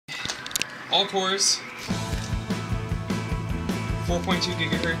all pores, 4.2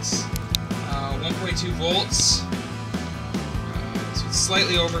 gigahertz, 1.2 volts, so it's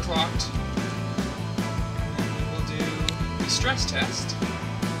slightly overclocked. And then we'll do the stress test.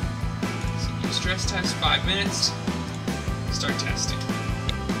 So you stress test 5 minutes, start testing.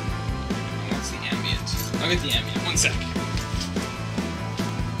 And what's the ambient? I'll get the ambient, 1 sec.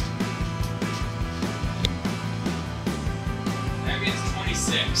 Ambient's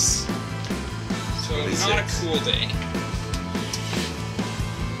 26. So 26. Not a cool day.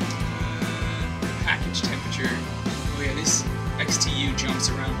 Package temperature. Oh yeah, this XTU jumps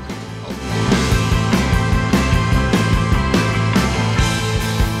around.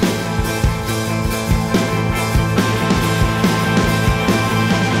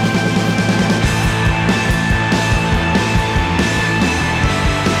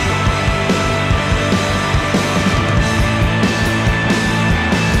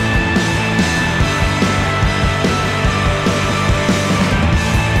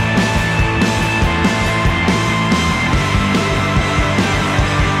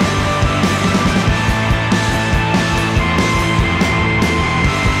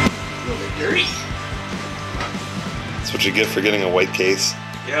 That's what you get for getting a white case.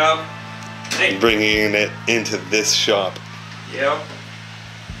 Yep. Hey. Bringing it into this shop. Yep.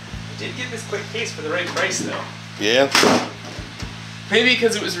 I did get this quick case for the right price though. Yeah. Maybe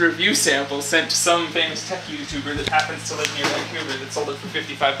because it was a review sample sent to some famous tech YouTuber that happens to live near Vancouver that sold it for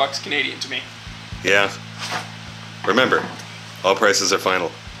 55 bucks Canadian to me. Yeah. Remember, all prices are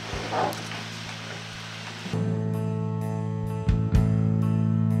final.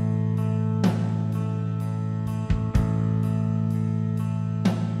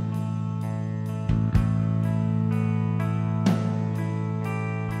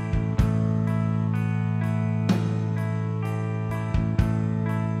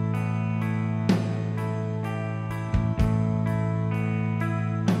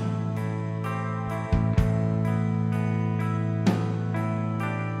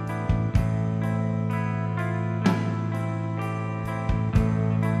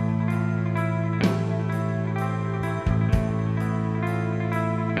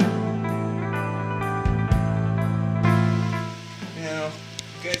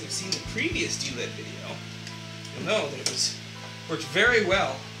 If you guys have seen the previous delidd video, you'll know that it worked very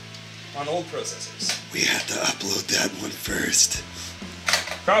well on old processors. We have to upload that one first.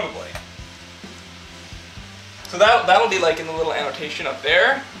 Probably. So that'll be like in the little annotation up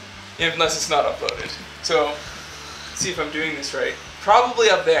there, unless it's not uploaded. So, let's see if I'm doing this right.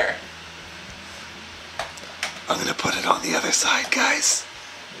 Probably up there. I'm gonna put it on the other side, guys.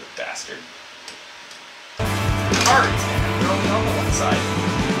 You bastard. Cards, man. They're only on the one side.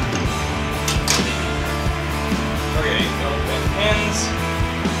 Okay, go with pens.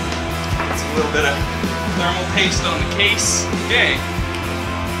 It's a little bit of thermal paste on the case. Okay.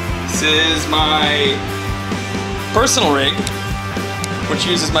 This is my personal rig, which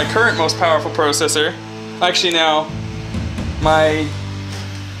uses my current most powerful processor. Actually now, my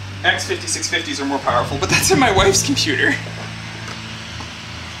X5650s are more powerful, but that's in my wife's computer.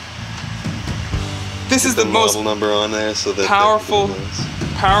 This is the most model number on there so that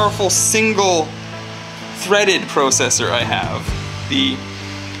powerful single threaded processor I have. The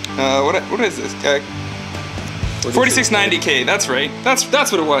what is this? 4690K. That's right. That's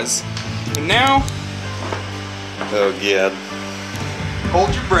what it was. And now, oh yeah.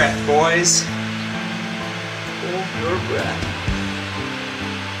 Hold your breath, boys. Hold your breath.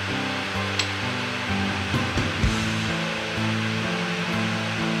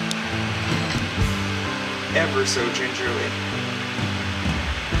 Ever so gingerly.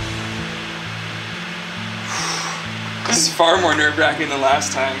 This is far more nerve-wracking than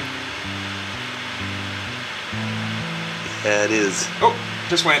last time. Yeah, it is. Oh,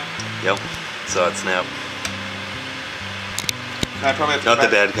 just went. Yep. Saw it snap. I probably have to Not the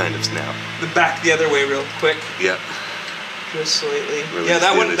bad kind of snap. the back the other way real quick. Yeah. Just slightly. Release Yeah,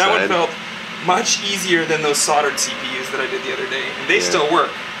 that the one other side. felt much easier than those soldered CPUs that I did the other day. And they Yeah. still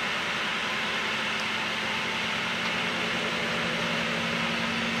work.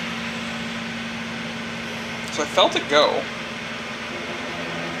 So I felt it go.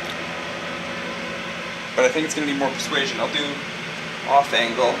 But I think it's going to need more persuasion. I'll do off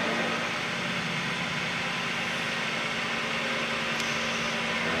angle.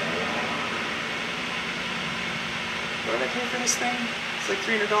 What did I pay for this thing? It's like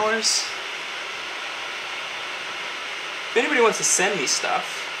 $300. If anybody wants to send me stuff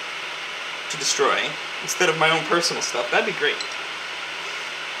to destroy instead of my own personal stuff, that'd be great.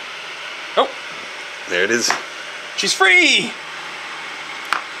 Oh! There it is. She's free!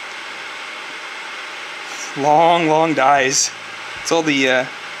 long dies. It's all the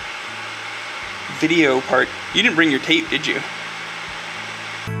video part. You didn't bring your tape, did you?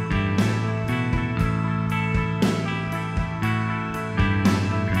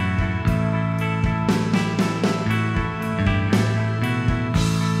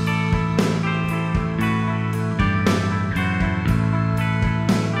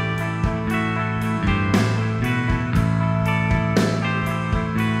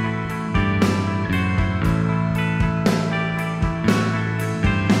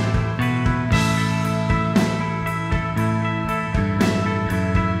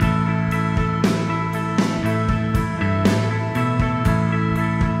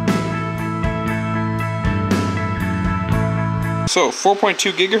 So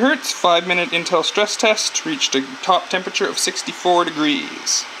 4.2 gigahertz, 5-minute Intel stress test, reached a top temperature of 64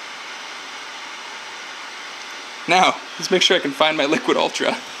 degrees. Now, let's make sure I can find my Liquid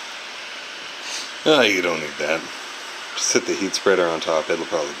Ultra. Oh, you don't need that. Just hit the heat spreader on top, it'll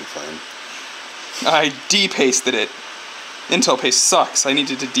probably be fine. I de-pasted it. Intel paste sucks, I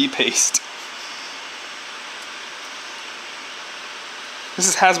needed to de-paste. This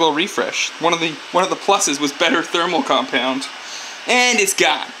is Haswell Refresh. One of the pluses was better thermal compound. And it's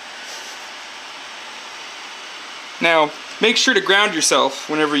gone. Now, make sure to ground yourself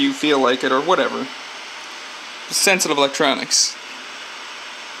whenever you feel like it, or whatever. Sensitive electronics.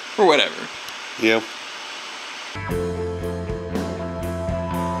 Or whatever. Yeah.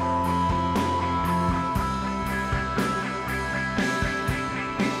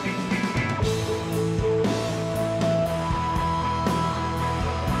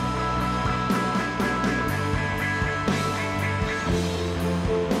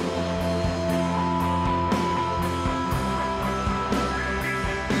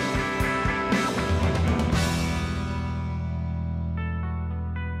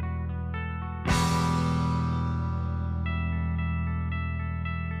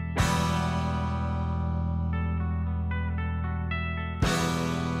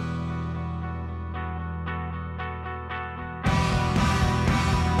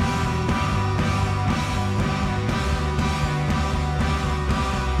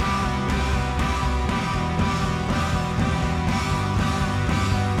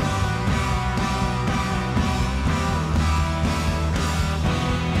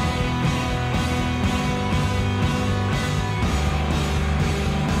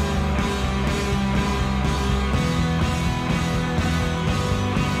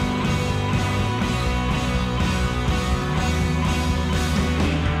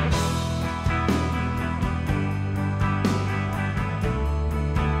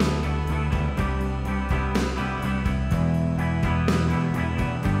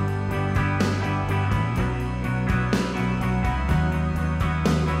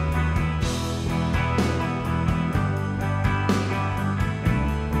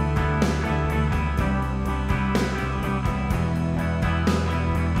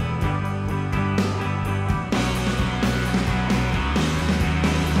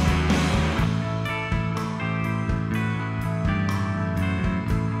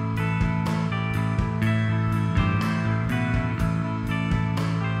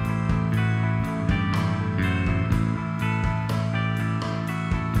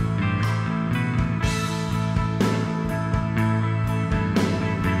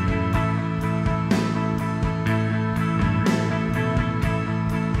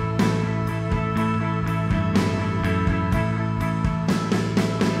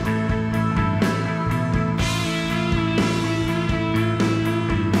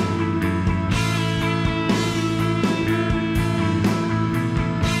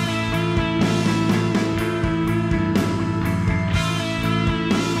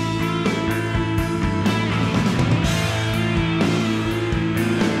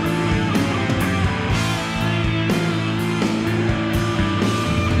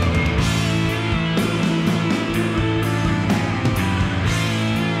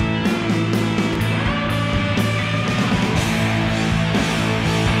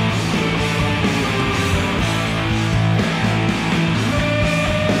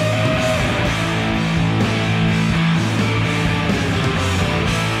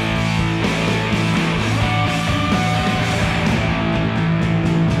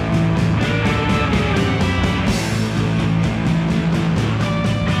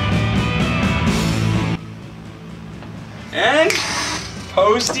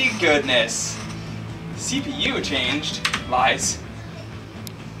 Toasty goodness. CPU changed. Lies.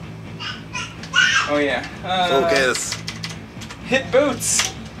 Oh yeah. Focus. Hit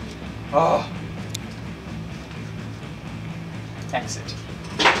boots. Oh. Exit.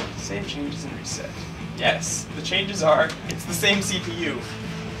 Save changes and reset. Yes, the changes are, it's the same CPU.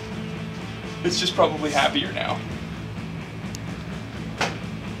 It's just probably happier now.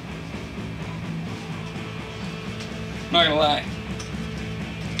 Not gonna lie.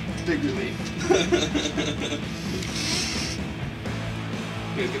 Big relief.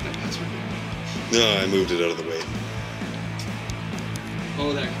 You guys get that password? No, I moved it out of the way.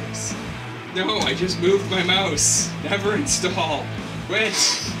 Oh, that Chris. No, I just moved my mouse. Never install.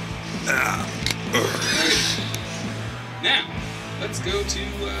 Quit. Right. Now, let's go to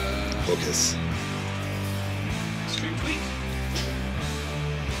Focus. Stream Tweak.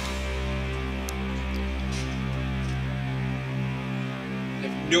 I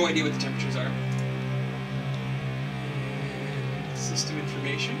have no idea what the temperatures are. And system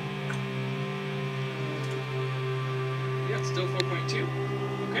information. Yeah, still 4.2.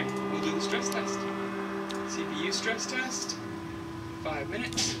 Okay, we'll do the stress test. CPU stress test. 5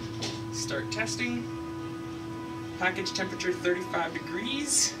 minutes. Start testing. Package temperature 35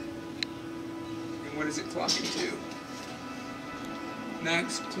 degrees. And what is it clocking to?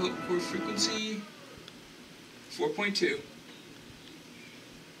 Max core frequency 4.2.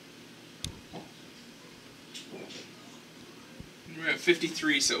 We're at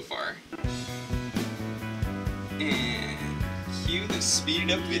 53 so far. And cue the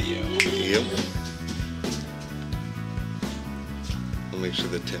speeded up video. Yep. I'll make sure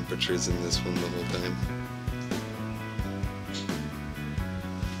the temperature's in this one the whole time.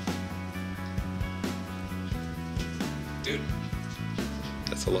 Dude,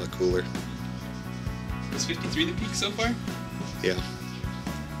 That's a lot cooler. is 53 the peak so far? Yeah.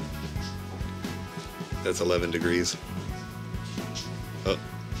 That's 11 degrees. Oh,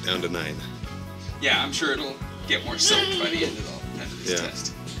 down to 9. Yeah, I'm sure it'll get more soaked by the end of this Yeah.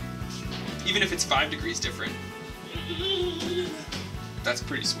 test. Even if it's 5 degrees different. That's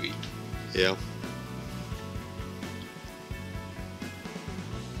pretty sweet. Yeah.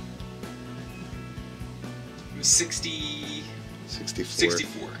 It was 64.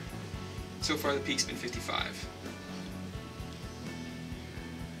 64. So far the peak's been 55.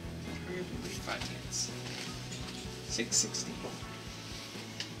 5 minutes. 660.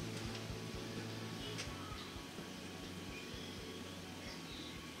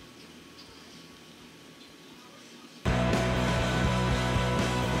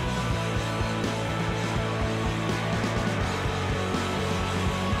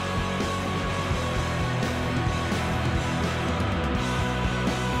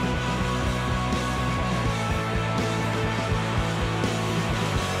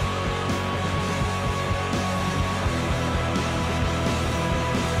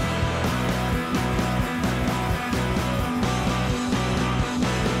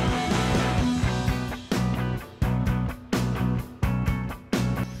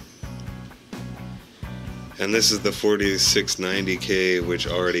 And this is the 4690K, which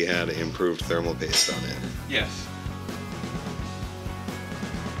already had improved thermal paste on it. Yes.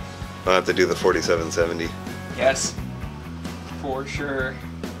 I'll have to do the 4770. Yes. For sure.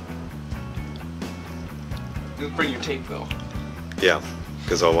 You'll bring your tape though. Yeah,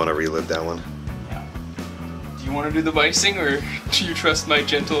 because I'll want to relive that one. Yeah. Do you want to do the vicing or do you trust my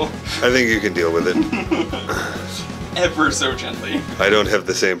gentle I think you can deal with it. ever so gently? I don't have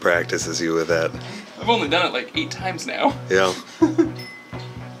the same practice as you with that. I've only done it like 8 times now. Yeah.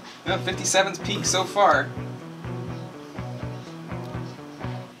 Yeah, 57's peak so far.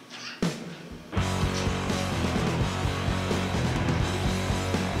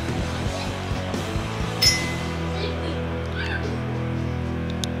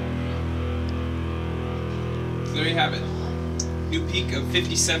 So there you have it. New peak of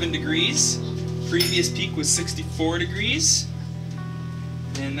 57 degrees. Previous peak was 64 degrees.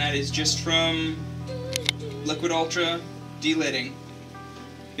 And that is just from Liquid Ultra delidding.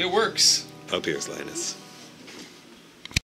 It works. Up here's Linus.